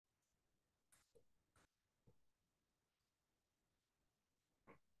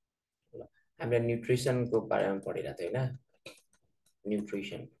हामीले न्युट्रिसनको बारेमा पढिरहेको थियो हैन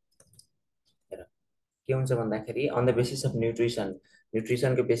न्युट्रिसन के हुन्छ भन्दाखेरि अन द बेसिस अफ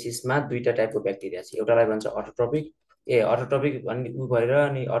न्युट्रिसनको बेसिसमा दुईटा टाइपको ब्याक्टेरिया छ एउटालाई भन्छ अटोट्रोपिक अनि उ भएर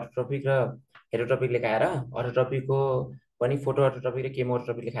अनि अटोट्रोपिक र हेटरोट्रोपिक लेखाएर अटोट्रोपिकको पनि फोटोअटोट्रोपिक र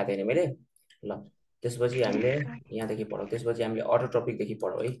केमोअटोट्रोपिक लेखाएको थिएन मैले ल त्यसपछि हामीले यहाँदेखि पढौँ त्यसपछि हामीले अटोट्रोपिकदेखि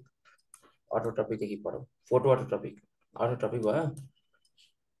पढौँ है अटोट्रोपिकदेखि पढौँ फोटोअटोट्रोपिक अटोट्रोपिक भयो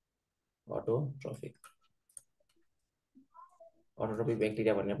अटोट्रोपिक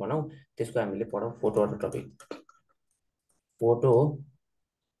ब्याक्टेरिया भनेर भनौँ त्यसको हामीले पढौँ फोटोअटोट्रोपिक फोटोअटोट्रोफ्स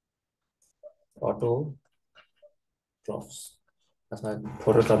अथवा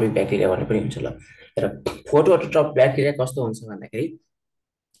फोटोट्रोपिक ब्याक्टेरिया भन्ने पनि हुन्छ ल र फोटोअटोट्रोफ ब्याक्टेरिया कस्तो हुन्छ भन्दाखेरि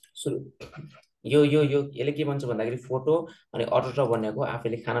यो यसले के भन्छ भन्दाखेरि फोटो अनि अटोट्रोफ भनेको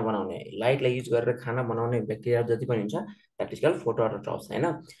आफैले खाना बनाउने लाइटलाई युज गरेर खाना बनाउने ब्याक्टेरिया जति पनि हुन्छ द्याट इज कल्ड फोटोअटोट्रोफ्स हैन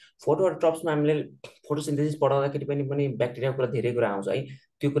फोटोअटोट्रोफ्समा हामीले फोटोसिन्थेसिस पढाउँदाखेरि पनि ब्याक्टेरियाको कुरा धेरै कुरा आउँछ है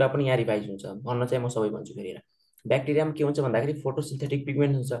त्यो कुरा पनि यहाँ रिभाइज हुन्छ भन्न चाहिँ म सबै भन्छु फेरि ब्याक्टेरियामा के हुन्छ भन्दाखेरि फोटोसिन्थेटिक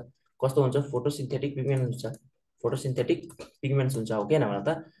पिगमेन्ट हुन्छ कस्तो हुन्छ फोटोसिन्थेटिक पिगमेन्ट्स हुन्छ हो किन भन त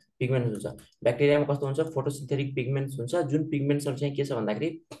पिगमेन्ट्स हुन्छ ब्याक्टेरियामा कस्तो हुन्छ फोटोसिन्थेटिक पिगमेन्ट्स हुन्छ जुन पिगमेन्ट्सहरु चाहिँ के छ भन्दाखेरि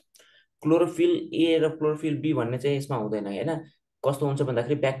क्लोरोफिल ए र क्लोरोफिल बी भन्ने चाहिँ यसमा हुँदैन हैन कस्तो हुन्छ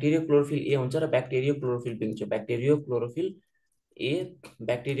भन्दाखेरि ब्याक्टेरियो क्लोरोफिल ए हुन्छ र ब्याक्टेरियो क्लोरोफिल बी हुन्छ ब्याक्टेरियो क्लोरोफिल ए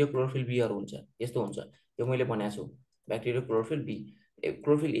ब्याक्टेरियो क्लोरोफिल बी हरु हुन्छ यस्तो हुन्छ यो मैले भनेको छु ब्याक्टेरियो chlorophyll be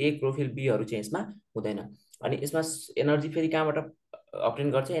chlorophyll A chlorophyll be हरु चाहिँ यसमा हुँदैन अनि यसमा एनर्जी फेरि कहाँबाट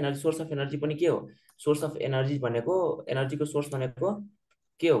अब्टेन गर्छ एनर्जी सोर्स अफ एनर्जी पनि के हो सोर्स अफ एनर्जी भनेको एनर्जीको सोर्स भनेको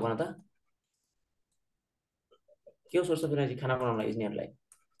के हो भन त के हो सोर्स अफ एनर्जी खाना बनाउनलाई इन्जिनियरलाई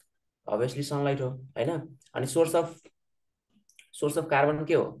obviously सनलाइट हो हैन अनि सोर्स अफ कार्बन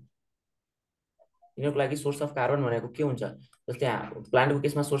के हो यिनीहरुको लागि सोर्स अफ कार्बन भनेको के हुन्छ जस्तै प्लान्टको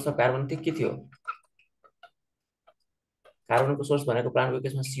केसमा सोर्स अफ कार्बन के थियो कार्बनको सोर्स भनेको प्लान्टको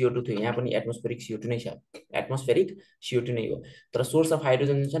केसमा CO2 थियो यहाँ पनि एटमोस्फेरिक CO2 नै छ एटमोस्फेरिक CO2 नै हो तर सोर्स अफ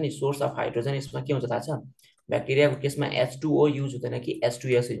हाइड्रोजन छ नि सोर्स अफ हाइड्रोजन यसमा के हुन्छ थाहा छ ब्याक्टेरियाको केसमा H2O युज हुँदैन कि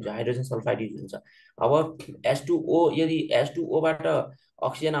H2S हुन्छ हाइड्रोजन सल्फाइड युज हुन्छ अब H2O यदि H2O बाट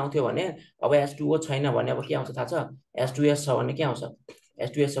अक्सिजन आउँथ्यो भने अब H2O छैन भने अब के आउँछ थाहा छ H2S छ भने के आउँछ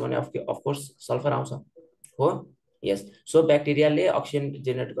H2S छ भने अफ कोर्स सल्फर आउँछ हो यस सो ब्याक्टेरियाले अक्सिजन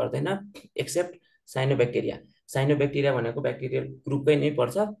जेनेरेट गर्दैन एक्सेप्ट साइनोब्याक्टेरिया भनेको ब्याक्टेरियल ग्रुपकै नै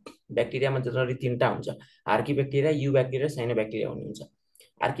पर्छ ब्याक्टेरियामा जनरली तीनटा हुन्छ आर्किब्याक्टेरिया युब्याक्टेरिया साइनोब्याक्टेरिया भन्ने हुन्छ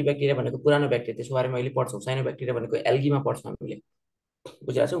आर्किब्याक्टेरिया भनेको पुरानो ब्याक्टेरिया त्यसको बारेमा अहिले पढ्छौँ साइनोब्याक्टेरिया भनेको एल्गीमा पढ्छौँ हामीले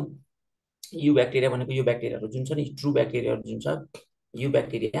बुझिरहेको छौँ युब्याक्टेरिया भनेको यो ब्याक्टेरियाहरू जुन छ नि ट्रु ब्याक्टेरियाहरू जुन छ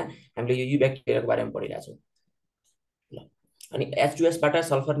युब्याक्टेरिया हामीले यो युब्याक्टेरियाको बारेमा पढिरहेको छौँ ल अनि H2S बाट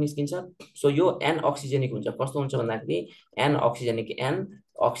सल्फर निस्किन्छ सो यो एन अक्सिजेनिक हुन्छ कस्तो हुन्छ भन्दाखेरि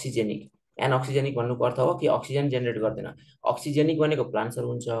एन अक्सिजेनिक भन्नुको अर्थ हो कि अक्सिजन जेनेरेट गर्दैन अक्सिजेनिक भनेको प्लान्ट्सहरु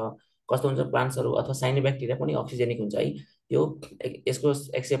हुन्छ कस्तो हुन्छ प्लान्ट्सहरु अथवा साइनोब्याक्टेरिया पनि अक्सिजेनिक हुन्छ है यो यसको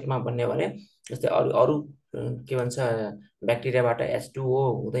एक्सेप्टमा भन्ने भने जस्तै अरु के भन्छ ब्याक्टेरियाबाट H2O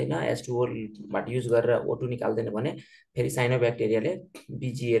हुँदैन H2O बाट युज गरेर O2 निकाल्दैन भने फेरि साइनोब्याक्टेरियाले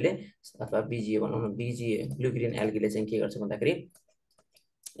BGA ले अथवा BGA भनौँ न BGA ब्लू ग्रीन एल्गीले चाहिँ के गर्छ भन्दाखेरि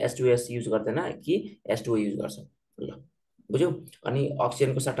H2S युज गर्दैन कि H2O युज गर्छ ल बुझ्यौ अनि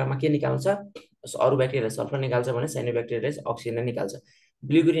अक्सिजनको सट्टामा के निकाल्छ अरु ब्याक्टेरियाले सल्फर निकाल्छ भने साइनोब्याक्टेरियाले अक्सिजन निकाल्छ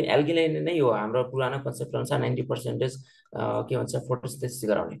ब्लू ग्रीन एल्गीले नै हो हाम्रो पुरानो कन्सेप्ट अनुसार 90% के भन्छ फोटोसिन्थेसिस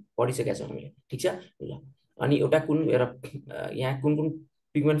गराउने पढिसकेका छौँ हामीले ठीक छ ल अनि एउटा कुन यहाँ कुन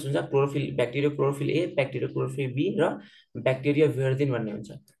पिगमेन्ट्स हुन्छ chlorophyll ब्याक्टेरियो chlorophyll A ब्याक्टेरियो chlorophyll be र ब्याक्टेरियो भेरदिन भन्ने हुन्छ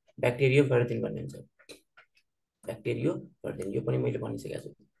ब्याक्टेरियो भेरदिन यो पनि मैले भनिसकेको छु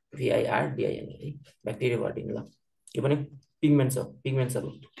VIRDIN है ब्याक्टेरियो भेरदिन ल यो पनि पिगमेन्ट्सहरु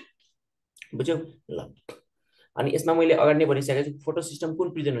बुझ्यौ ल अनि यसमा मैले अगाडि नै भनिसकेको छु फोटोसिस्टम कुन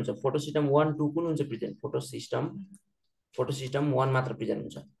प्रेजेन्ट हुन्छ फोटोसिस्टम 1 2 कुन हुन्छ प्रेजेन्ट फोटोसिस्टम 1 मात्र प्रेजेन्ट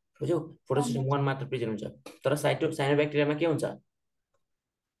हुन्छ बुझ्यौ फोटोसिस्टम 1 मात्र प्रेजेन्ट हुन्छ तर साइनोब्याक्टेरियामा के हुन्छ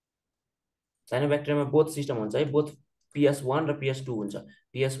साइनोब्याक्टेरियामा बोथ सिस्टम हुन्छ है बोथ PS1 र PS2 हुन्छ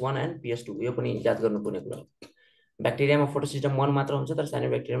PS1 एन्ड PS2 यो पनि याद गर्नुपर्ने कुरा हो ब्याक्टेरियामा फोटोसिस्टम 1 मात्र हुन्छ तर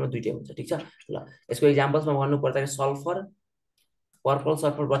साइनोब्याक्टेरियामा दुईटै हुन्छ ठीक छ ल यसको एक्जाम्पल्समा भन्नु पर्दा सल्फर पर्पल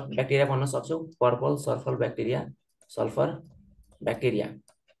सल्फर ब्याक्टेरिया भन्न सक्छौ purple sulphur bacteria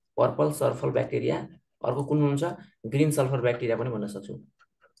purple sulphur bacteria अर्को कुन हुन्छ ग्रीन सल्फर ब्याक्टेरिया पनि भन्न सक्छौ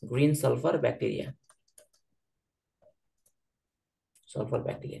ग्रीन सल्फर ब्याक्टेरिया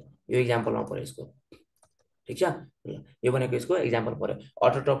यो एक्जाम्पलमा पर्यो यसको ठीक छ ल यो भनेको यसको एक्जाम्पल पर्यो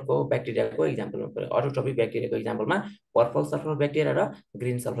अटोट्रोफको ब्याक्टेरियाको एक्जाम्पलमा पर्यो अटोट्रोपिक ब्याक्टेरियाको एक्जाम्पलमा पर्पल सल्फर ब्याक्टेरिया र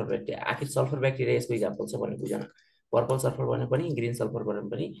ग्रीन सल्फर ब्याक्टेरिया आखिर सल्फर ब्याक्टेरिया यसको एक्जाम्पल छ भन्ने बुझ्न पर्पल सल्फर भने पनि ग्रीन सल्फर भने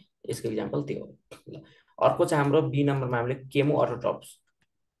पनि यसको इक्जाम्पल त्यो हो ल। अर्को चाहिँ हाम्रो बी नम्बरमा हामीले केमोअटोट्रप्स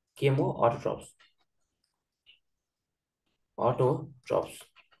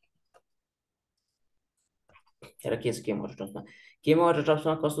हेर के छ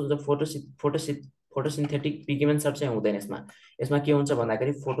केमोअटोट्रप्समा कस्तो हुन्छ फोटोसिन्थेटिक पिगमेन्ट्सहरु चाहिँ हुँदैन यसमा के हुन्छ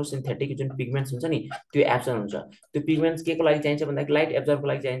भन्दाखेरि फोटोसिन्थेटिक जुन पिगमेन्ट्स हुन्छ नि त्यो एब्सेन्ट हुन्छ। त्यो पिगमेन्ट्स केको लागि चाहिन्छ भन्दाखेरि लाइट एब्जर्बको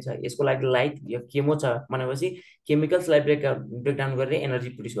लागि चाहिन्छ। यसको लागि लाइट यो केमो छ भनेपछि केमिकल्सलाई ब्रेकडाउन गरेर एनर्जी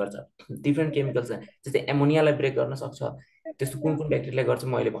प्रोड्युस गर्छ। डिफ्रेन्ट केमिकल्स जस्तै एमोनियालाई ब्रेक गर्न सक्छ। त्यस्तो कुन ब्याक्टेरियाले गर्छ म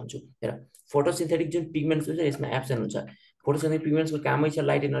अहिले भन्छु। हेर फोटोसिन्थेटिक जुन पिगमेन्ट्स हुन्छ यसमा एब्सेन्ट हुन्छ। फोटोसिन्थेटिक पिगमेन्ट्सको कामै छ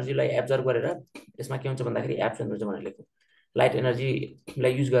लाइट एनर्जीलाई एब्जर्ब गरेर यसमा के हुन्छ भन्दाखेरि एब्सेन्ट हुन्छ भनेर लेख्नु। लाइट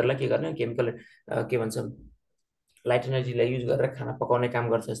एनर्जीलाई युज गरेर के गर्ने केमिकल के भन्छ लाइट एनर्जीलाई युज गरेर खाना पकाउने काम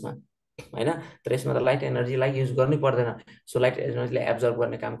गर्छ यसमा हैन। तर यसमा त लाइट एनर्जीलाई युज गर्नै पर्दैन। सो लाइट एनर्जीलाई एब्जर्ब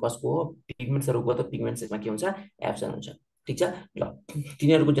गर्ने काम कसको हो पिगमेन्ट्सहरुको। त पिगमेन्ट्स यसमा के हुन्छ एब्सेन्ट हुन्छ। ठीक छ ल।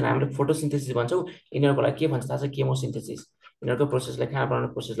 तिनीहरुको जुन हामीले फोटोसिन्थेसिस भन्छौं यिनीहरुको लागि के भन्छ थाहा छ केमोसिन्थेसिस। यिनीहरुको प्रोसेसलाई खाना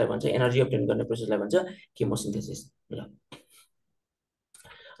बनाउने प्रोसेसलाई भन्छ एनर्जी अब्टेन गर्ने प्रोसेसलाई भन्छ केमोसिन्थेसिस ल।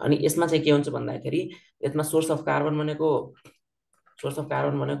 अनि यसमा चाहिँ के हुन्छ भन्दाखेरि यसमा सोर्स अफ कार्बन भनेको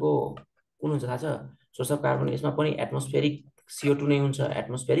कुन हुन्छ थाहा छ? सोर्स अफ कार्बन यसमा पनि एटमोस्फेरिक CO2 नै हुन्छ।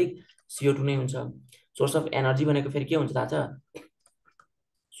 एटमोस्फेरिक CO2 नै हुन्छ। सोर्स अफ एनर्जी भनेको फेरि के हुन्छ थाहा छ?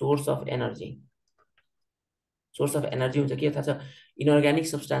 सोर्स अफ एनर्जी हुन्छ के थाहा छ? Inorganic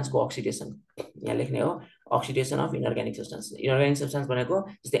सब्स्टान्सको oxidation. यहाँ लेख्ने हो अक्सिडेसन अफ इनअर्ग्यानिक सब्स्टान्स। इनअर्ग्यानिक सब्स्टान्स भनेको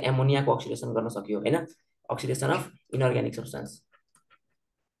जस्तै एमोनियाको अक्सिडेसन गर्न सकियो हैन। अक्सिडेसन अफ इनअर्ग्यानिक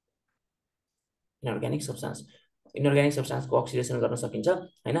सब्स्टान्सको अक्सिडेसन गर्न सकिन्छ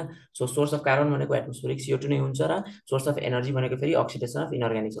हैन। सो सोर्स अफ कार्बन भनेको एटमोस्फेरिक CO2 नै हुन्छ र सोर्स अफ एनर्जी भनेको फेरि अक्सिडेसन अफ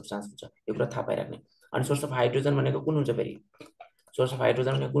इनअर्ग्यानिक सब्स्टान्स हुन्छ। यो कुरा थाहा पाइराख्ने। अनि सोर्स अफ हाइड्रोजन भनेको कुन हुन्छ फेरि? सोर्स अफ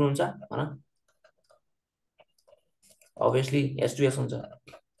हाइड्रोजन भनेको कुन हुन्छ भन? अभियसली H2S हुन्छ।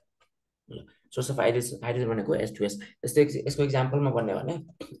 सोर्स अफ हाइड्रोजन भनेको H2S। जस्तै यसको एक्जाम्पलमा भन्ने भने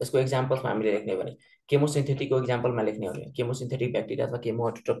यसको एक्जाम्पल्समा हामीले लेख्ने भने केमोसिन्थेटिकको एक्जाम्पलमा लेख्ने हो भने केमोसिन्थेटिक ब्याक्टेरिया अथवा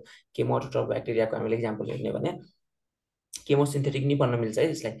केमोअटोट्रफ ब्याक्टेरियाको हामीले एक्जाम्पल लेख्ने भने केमोसिन्थेटिक नि भन्न मिल्छ है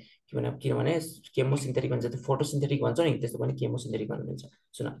यसलाई। किनभने केमोसिन्थेटिक भन्छ त्यो फोटोसिन्थेटिक भन्छ नि त्यस्तो पनि केमोसिन्थेटिक भन्न मिल्छ।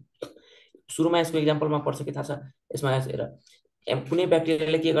 सुन सुरुमा यसको एक्जाम्पलमा पर्छ के थाहा छ? यसमा हेर कुनै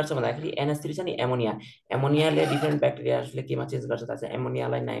ब्याक्टेरियाले के गर्छ भन्दाखेरि NH3 छ नि एमोनियाले डिफ्रेन्ट ब्याक्टेरियाले केमा चेन्ज गर्छ थाहा छ?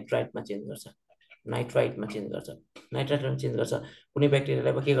 एमोनियालाई नाइट्राइटमा चेन्ज गर्छ। नाइट्राइटमा चेन्ज गर्छ। कुनै ब्याक्टेरियाले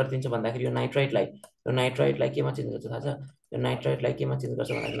के गरिदिन्छ भन्दाखेरि यो नाइट्राइटलाई केमा चेन्ज गर्छ थाहा छ? यो नाइट्राइटलाई केमा चेन्ज गर्छ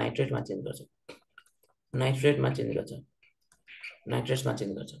भन्दाखेरि नाइट्रेटमा चेन्ज गर्छ।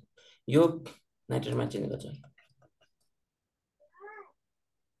 यो नाइट्रेटमा चेन्ज गर्छ।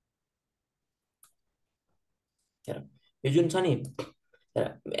 हेर यो जुन छ नि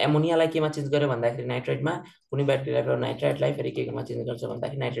एमोनियालाई केमा चेन्ज गर्यो भन्दाखेरि नाइट्रेटमा। कुनै ब्याक्टेरियाले नाइट्राइटलाई फेरि केमा चेन्ज गर्छ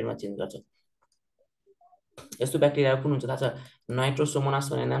भन्दाखेरि नाइट्रेटमा चेन्ज गर्छ। यस्तो ब्याक्टेरिया कुन हुन्छ थाहा छ? नाइट्रोसोमोनास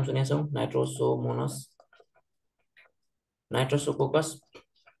भन्ने नाम सुनेका छौ? नाइट्रोसोकोकस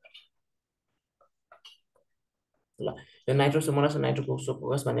ल। यो नाइट्रोसोमोनास र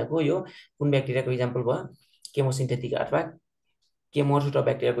नाइट्रोसोकोकस भनेको यो कुन ब्याक्टेरियाको इक्जाम्पल भयो? केमोसिन्थेटिक अथवा केमोअटोट्रफ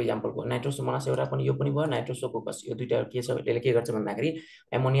ब्याक्टेरियाको इक्जाम्पल भयो। नाइट्रोसोमोनास एउटा पनि यो पनि भयो नाइट्रोसोकोकस। यो दुईटा के छ यसले के गर्छ भन्दाखेरि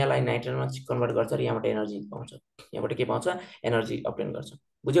एमोनियालाई नाइट्रेटमा कन्भर्ट गर्छ र यहाँबाट एनर्जी पाउँछ। यहाँबाट के पाउँछ? एनर्जी अब्टेन गर्छ।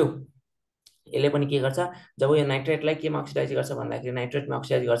 बुझ्यौ? यसले पनि के गर्छ जब यो नाइट्रेटलाई केमा अक्सिडाइज गर्छ भन्दाखेरि नाइट्रेटमा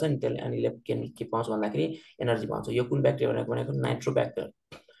अक्सिडाइज गर्छ नि त्यसले अनि के पाउँछ भन्दाखेरि एनर्जी पाउँछ। यो कुन ब्याक्टेरिया भनेको नाइट्रोब्याक्टर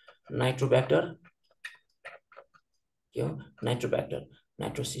के हो? नाइट्रोब्याक्टर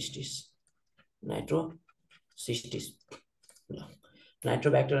नाइट्रोसिस्टिस ल।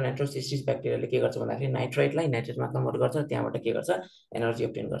 नाइट्रोसिस्टिस ब्याक्टेरियाले के गर्छ भन्दाखेरि नाइट्राइटलाई नाइट्रेटमा कन्भर्ट गर्छ त्यहाँबाट के गर्छ? एनर्जी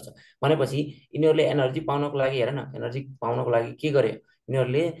अब्टेन गर्छ। भनेपछि यिनीहरूले एनर्जी पाउनको लागि हेर न के गरे?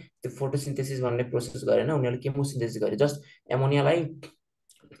 यिनीहरूले त्यो फोटोसिन्थेसिस भन्ने प्रोसेस गरेन। उनीहरूले केमोसिन्थेसिस गरे। जस्ट एमोनियालाई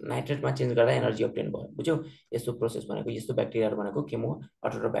नाइट्रेटमा चेन्ज गर्दा एनर्जी अब्टेन भयो। बुझ्यौ? यस्तो प्रोसेस भनेको यस्तो ब्याक्टेरियाहरु भनेको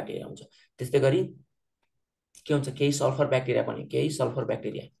केमोअटोट्रफ ब्याक्टेरिया हुन्छ। त्यस्तै गरी के हुन्छ? केही सल्फर ब्याक्टेरिया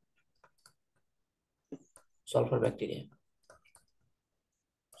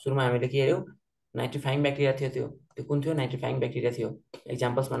सुरुमा हामीले के हेर्यौ? नाइट्रिफाइङ ब्याक्टेरिया थियो। त्यो कुन थियो? नाइट्रिफाइङ ब्याक्टेरिया थियो।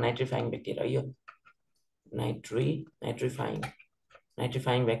 एक्जाम्पल्समा नाइट्रिफाइङ ब्याक्टेरिया यो नाइट्रिफाइङ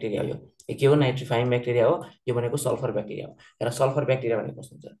ब्याक्टेरिया हो। यो के हो? नाइट्रिफाइङ ब्याक्टेरिया हो। यो भनेको सल्फर ब्याक्टेरिया हो। हेर सल्फर ब्याक्टेरिया भनेको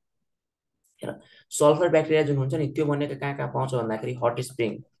कस्तो हुन्छ? हेर सल्फर ब्याक्टेरिया जुन हुन्छ नि त्यो भनेको कहाँ पाउँछ भन्दाखेरि हट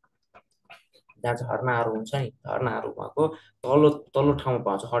स्प्रिङ जहाँ झरनाहरू हुन्छ नि झरनाहरू भएको तल्लो ठाउँमा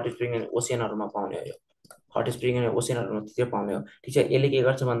पाउँछ। हट स्प्रिङ एन्ड ओसियनहरूमा पाउने हो। यो हट स्प्रिङ एन्ड ओसियनहरूमा त्यतिर पाउने हो। ठिक छ। यसले के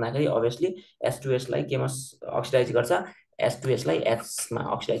गर्छ भन्दाखेरि अभियसली H2S लाई केमा अक्सिडाइज गर्छ? H2S लाई H मा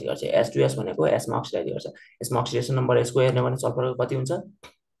अक्सिडाइज गर्छ। H2S भनेको S मा अक्सिडाइज गर्छ। यसमा अक्सिडेसन नम्बर यसको हेर्ने भने सल्फरको कति हुन्छ?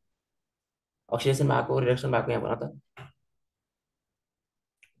 अक्सिडेसन भएको रिडक्सन भएको यहाँ भन त।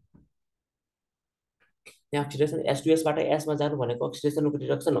 यहाँ अक्सिडेसन H2S बाट S मा जानु भनेको अक्सिडेसनको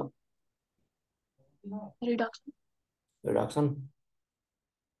रिडक्सन हो। रिडक्सन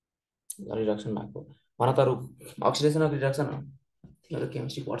रिडक्सन भएको भन त। अक्सिडेसन रिडक्सन हो। तिमीहरू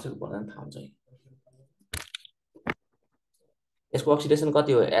केमिस्ट्री पढ्छौ कि पढ्दैन थाहा हुन्छ। यसको अक्सिडेसन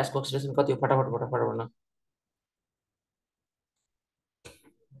कति हो? S को अक्सिडेसन कति हो? फटाफट भन।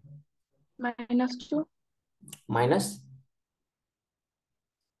 -2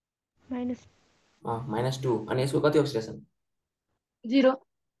 -2 अनि यसको कति अक्सिडेसन? 0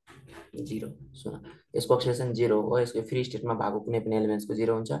 सुन, यसको अक्सिडेसन 0 हो। यसको फ्री स्टेटमा भएको कुनै पनि एलिमेन्ट्सको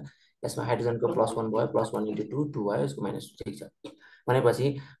 0 हुन्छ। यसमा हाइड्रोजनको +1 भयो, +1 × 2 2 भयो, यसको -2 ठिक छ।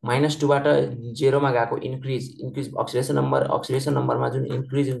 भनेपछि -2 बाट 0 मा गएको इन्क्रिज अक्सिडेसन नम्बरमा जुन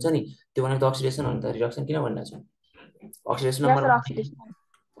इन्क्रिज हुन्छ नि त्यो भनेको अक्सिडेसन हो नि त। रिडक्सन किन भनिरहेको छु?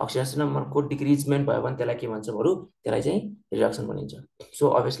 अक्सिडेसन नम्बरको डिक्रिजमेन्ट भयो भने त्यसलाई के भन्छ बरु? त्यसलाई चाहिँ रिडक्सन भनिन्छ। सो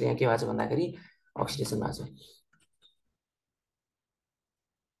अभियसली यहाँ के भएको छ भन्दाखेरि अक्सिडेसन भएको छ।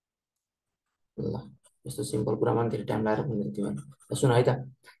 ल यस्तो सिम्पल कुरामा धेरै टाइम लागेर बुझ्नु थियो भने सुन है त।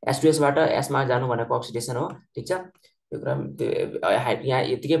 H2S बाट S मा जानु भनेको अक्सिडेसन हो। ठिक छ। यो कुरा यहाँ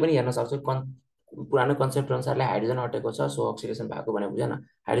यतिकै पनि हेर्न सक्छौ। पुरानो कन्सेप्ट अनुसारले हाइड्रोजन हटेको छ सो अक्सिडेसन भएको भने बुझेन।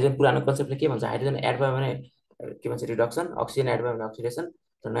 हाइड्रोजन पुरानो कन्सेप्टले के भन्छ? हाइड्रोजन एड भयो भने के भन्छ? रिडक्सन। अक्सिजन एड भयो भने अक्सिडेसन।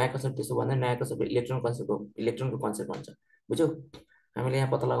 तर नयाँ कन्सेप्ट त्यसो भन्दैन। नयाँ कन्सेप्ट इलेक्ट्रोनको कन्सेप्ट भन्छ। बुझ्यौ? हामीले यहाँ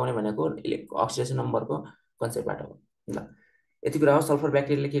पत्ता लगाउने भनेको अक्सिडेसन नम्बरको कन्सेप्टबाट हो। ल यति कुरा हो। सल्फर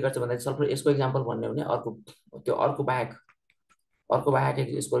ब्याक्टेरियाले के गर्छ भन्दा सल्फर यसको इक्जाम्पल भन्ने हो भने अर्को बाहेक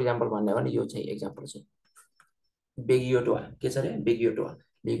यसको इक्जाम्पल भन्ने हो भने यो चाहिँ इक्जाम्पल छ। बेगियोटोआ के छ रे?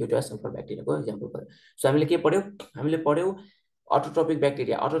 बेगियोटोआ सल्फर ब्याक्टेरियाको इक्जाम्पल भयो। सो हामीले के पढ्यौ? हामीले पढ्यौ अटोट्रोपिक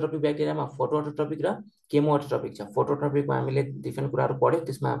ब्याक्टेरिया। अटोट्रोपिक ब्याक्टेरियामा फोटोअटोट्रोपिक र केमोअटोट्रोपिक छ। फोटोट्रोपिकमा हामीले डिफ्रेन्ट कुराहरू पढ्यौ।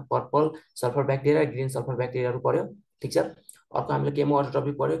 त्यसमा purple sulphur bacteria, green sulphur ब्याक्टेरियाहरू पढ्यौ। ठिक छ। अर्को हामीले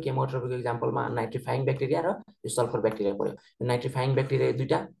केमोअटोट्रोपिक पढ्यौ। केमोअटोट्रोपिकको इक्जाम्पलमा नाइट्रिफाइङ ब्याक्टेरिया र यो सल्फर ब्याक्टेरिया पढ्यौ। यो नाइट्रिफाइङ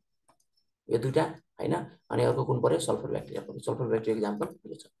ब्याक्टेरिया यो दुईटा हैन। अनि अर्को कुन पढ्यो? सल्फर ब्याक्टेरिया पढ्यो। सल्फर ब्याक्टेरिया इक्जाम्पल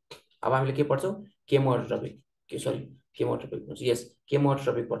यो छ। अब हामीले के पढ्छौँ? केमोअटोट्रोपिक पढ्छौँ। यस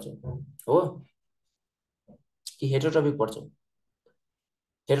केमोअटोट्रोपिक पढ्छौँ हो कि हेटेरोट्रोपिक पढ्छौँ?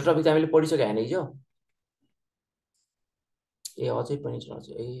 हेटेरोट्रोपिक हामीले पढिसक्यो हैन हिजो? ए अझै पनि छ।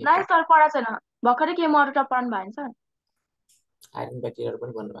 नाइ सर पढा छैन। भर्खरै केमोअटोट्रोप पढ्नु भएको छ। आइरन ब्याक्टेरियाहरू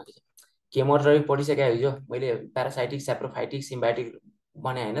पनि भन्नु भएको छ। केमोअटोट्रोपिक पढिसक्यो हिजो मैले। प्यारासाइटिक, स्याप्रोफाइटिक, सिम्बायोटिक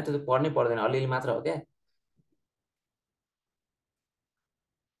भने हैन। त्यो पढ्नै पर्दैन, अलिअलि मात्र हो क्या।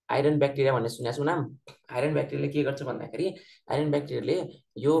 आइरन ब्याक्टेरिया भन्ने सुनेको छु नाम? आइरन ब्याक्टेरियाले के गर्छ भन्दाखेरि आइरन ब्याक्टेरियाले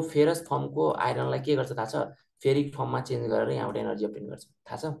यो फेरस फर्मको आइरनलाई के गर्छ थाहा छ? फेरिक फर्ममा चेन्ज गरेर यहाँबाट एनर्जी अब्टेन गर्छ।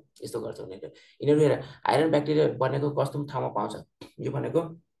 थाहा छ? यस्तो गर्छ यिनीहरू। आइरन ब्याक्टेरिया बनेको कस्तो ठाउँमा पाउँछ? यो भनेको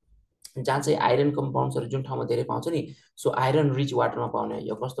जहाँ चाहिँ आइरन कम्पाउन्ड्सहरू जुन ठाउँमा धेरै पाउँछ नि सो आइरन रिच वाटरमा पाउने हो।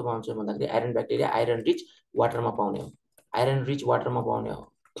 यो कस्तो पाउँछ भन्दाखेरि आइरन ब्याक्टेरिया आइरन रिच वाटरमा पाउने हो। आइरन रिच वाटरमा पाउने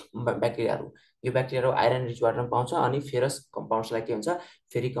हो ब्याक्टेरियाहरू। यो ब्याक्टेरियाहरू आइरन रिच वाटरमा पाउँछ अनि फेरस कम्पाउन्ड्सलाई के हुन्छ?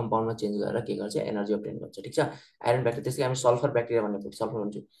 फेरिक कम्पाउन्डमा चेन्ज गरेर के गर्छ? एनर्जी अब्टेन गर्छ। ठिक छ। Iron bacteria. त्यसै हामी सल्फर ब्याक्टेरिया भन्ने सल्फर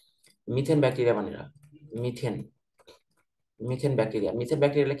भन्छौँ। मिथेन ब्याक्टेरिया भनेर मिथेन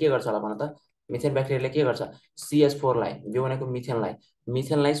ब्याक्टेरियाले के गर्छ होला भन त? मिथेन ब्याक्टेरियाले के गर्छ? CH4 लाई, यो भनेको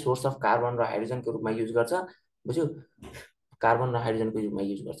मिथेनलाई सोर्स अफ कार्बन र हाइड्रोजनको रूपमा युज गर्छ। बुझ्यौ? कार्बन र हाइड्रोजनको रूपमा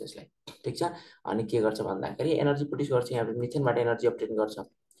युज गर्छ यसलाई। ठिक छ। अनि के गर्छ भन्दाखेरि एनर्जी प्रड्युस गर्छ। यहाँ मिथेनबाट एनर्जी अब्टेन गर्छ।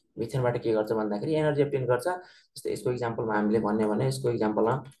 मिथेनबाट के गर्छ भन्दाखेरि एनर्जी अब्टेन गर्छ। जस्तै यसको इक्जाम्पलमा हामीले भन्ने भने यसको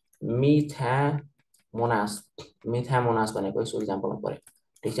इक्जाम्पलमा मिथामोनास भनेको यसको इक्जाम्पलमा पर्यो।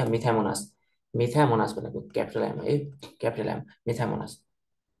 ठिक छ। मिथामोनास भनेको क्यापिटल एम है, क्यापिटल एम मिथामोनास।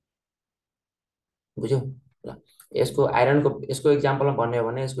 बुझ्यौ? ल यसको इक्जाम्पलमा भन्ने हो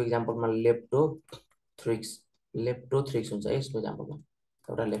भने यसको इक्जाम्पलमा लेप्टोथ्रिक्स हुन्छ है। यसको इक्जाम्पलमा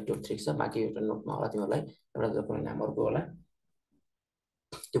एउटा लेप्टोथ्रिक्स छ। बाँकी एउटा नोटमा होला तिमीहरूलाई। एउटा कुनै नामहरूको होला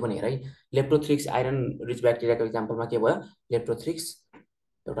त्यो पनि हेर है। लेप्टोथ्रिक्स आइरन रिच ब्याक्टेरियाको इक्जाम्पलमा के भयो? लेप्टोथ्रिक्स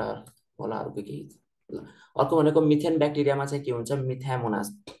एउटा होला अर्को केही। अर्को भनेको मिथेन ब्याक्टेरियामा चाहिँ के हुन्छ?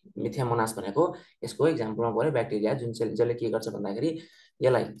 मिथामोनास भनेको यसको इक्जाम्पलमा भयो ब्याक्टेरिया जसले के गर्छ भन्दाखेरि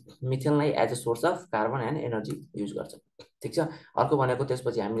यसलाई मिथेनलाई as a source of carbon and energy use गर्छ। ठिक छ। अर्को भनेको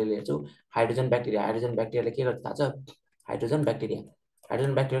त्यसपछि हामीले हेर्छौँ हाइड्रोजन ब्याक्टेरियाले के गर्छ थाहा छ? हाइड्रोजन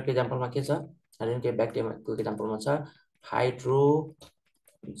ब्याक्टेरियाको इक्जाम्पलमा के छ? हाइड्रोजन ब्याक्टेरियाको इक्जाम्पलमा छ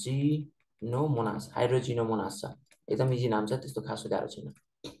हाइड्रोजिनोमोनास छ। एकदम इजी नाम छ, त्यस्तो खास गाह्रो छैन।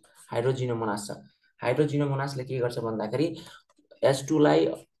 हाइड्रोजिनोमोनास छ। हाइड्रोजिनोमोनासले के गर्छ भन्दाखेरि H2 लाई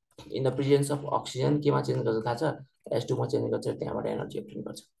in the presence of oxygen केमा चेन्ज गर्छ थाहा छ? H2 मा चेन्ज गर्छ त्यहाँबाट एनर्जी अब्टेन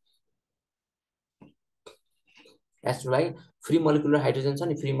गर्छ। H2 लाई फ्री मोलिकुलर हाइड्रोजन छ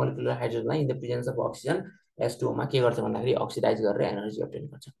नि free molecular हाइड्रोजनलाई in the presence of oxygen H2O मा के गर्छ भन्दाखेरि अक्सिडाइज गरेर एनर्जी अब्टेन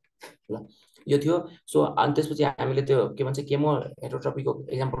गर्छ। ल यो थियो। सो अनि त्यसपछि हामीले त्यो के भन्छ केमो हेटरोट्रोपीको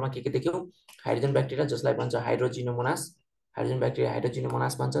एक्जाम्पलमा के देख्यौँ हाइड्रोजन ब्याक्टेरिया जसलाई भन्छ हाइड्रोजिनोमोनास हाइड्रोजन ब्याक्टेरिया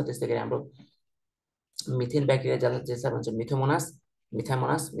हाइड्रोजिनोमोनास भन्छ। त्यस्तै गरी हाम्रो मिथेन ब्याक्टेरिया जसलाई भन्छ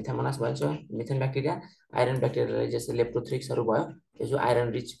मिथामोनास भन्छ मिथेन ब्याक्टेरिया। आइरन ब्याक्टेरियालाई जस्तै लेप्टोथ्रिक्सहरू भयो यो जो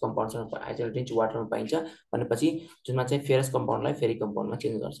आइरन रिच कम्पाउन्ड्समा आइरन रिच वाटरमा पाइन्छ भनेपछि जुनमा चाहिँ फेरस कम्पाउन्डलाई फेरिक कम्पाउन्डमा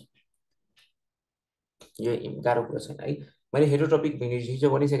चेन्ज गर्छ। यो गाह्रो कुरा छैन है। मैले हेटरोट्रोपिक हिजो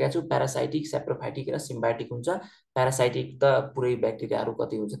भनिसकेको छु प्यारासाइटिक सेप्रोफाइटिक र सिम्बायोटिक हुन्छ। प्यारासाइटिक त पुरै ब्याक्टेरियाहरू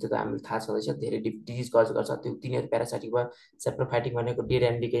कति हुन्छ त्यो त हामीलाई थाहा छँदैछ धेरै डिजिज कज गर्छ त्यो तिनीहरू प्यारासाइटिक भयो। सेप्रोफाइटिक भनेको डेड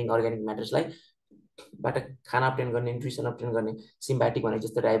एन्ड डिकेइङ अर्ग्यानिक म्याटर्सलाई बाट खाना अब्टेन गर्ने न्युट्रिसन अब्टेन गर्ने। सिम्बायोटिक भनेको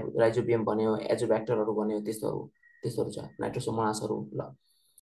जस्तो राइजोबियम भन्यो एजोब्याक्टरहरू भन्यो त्यस्तोहरू छ नाइट्रोसोमोनासहरू। ल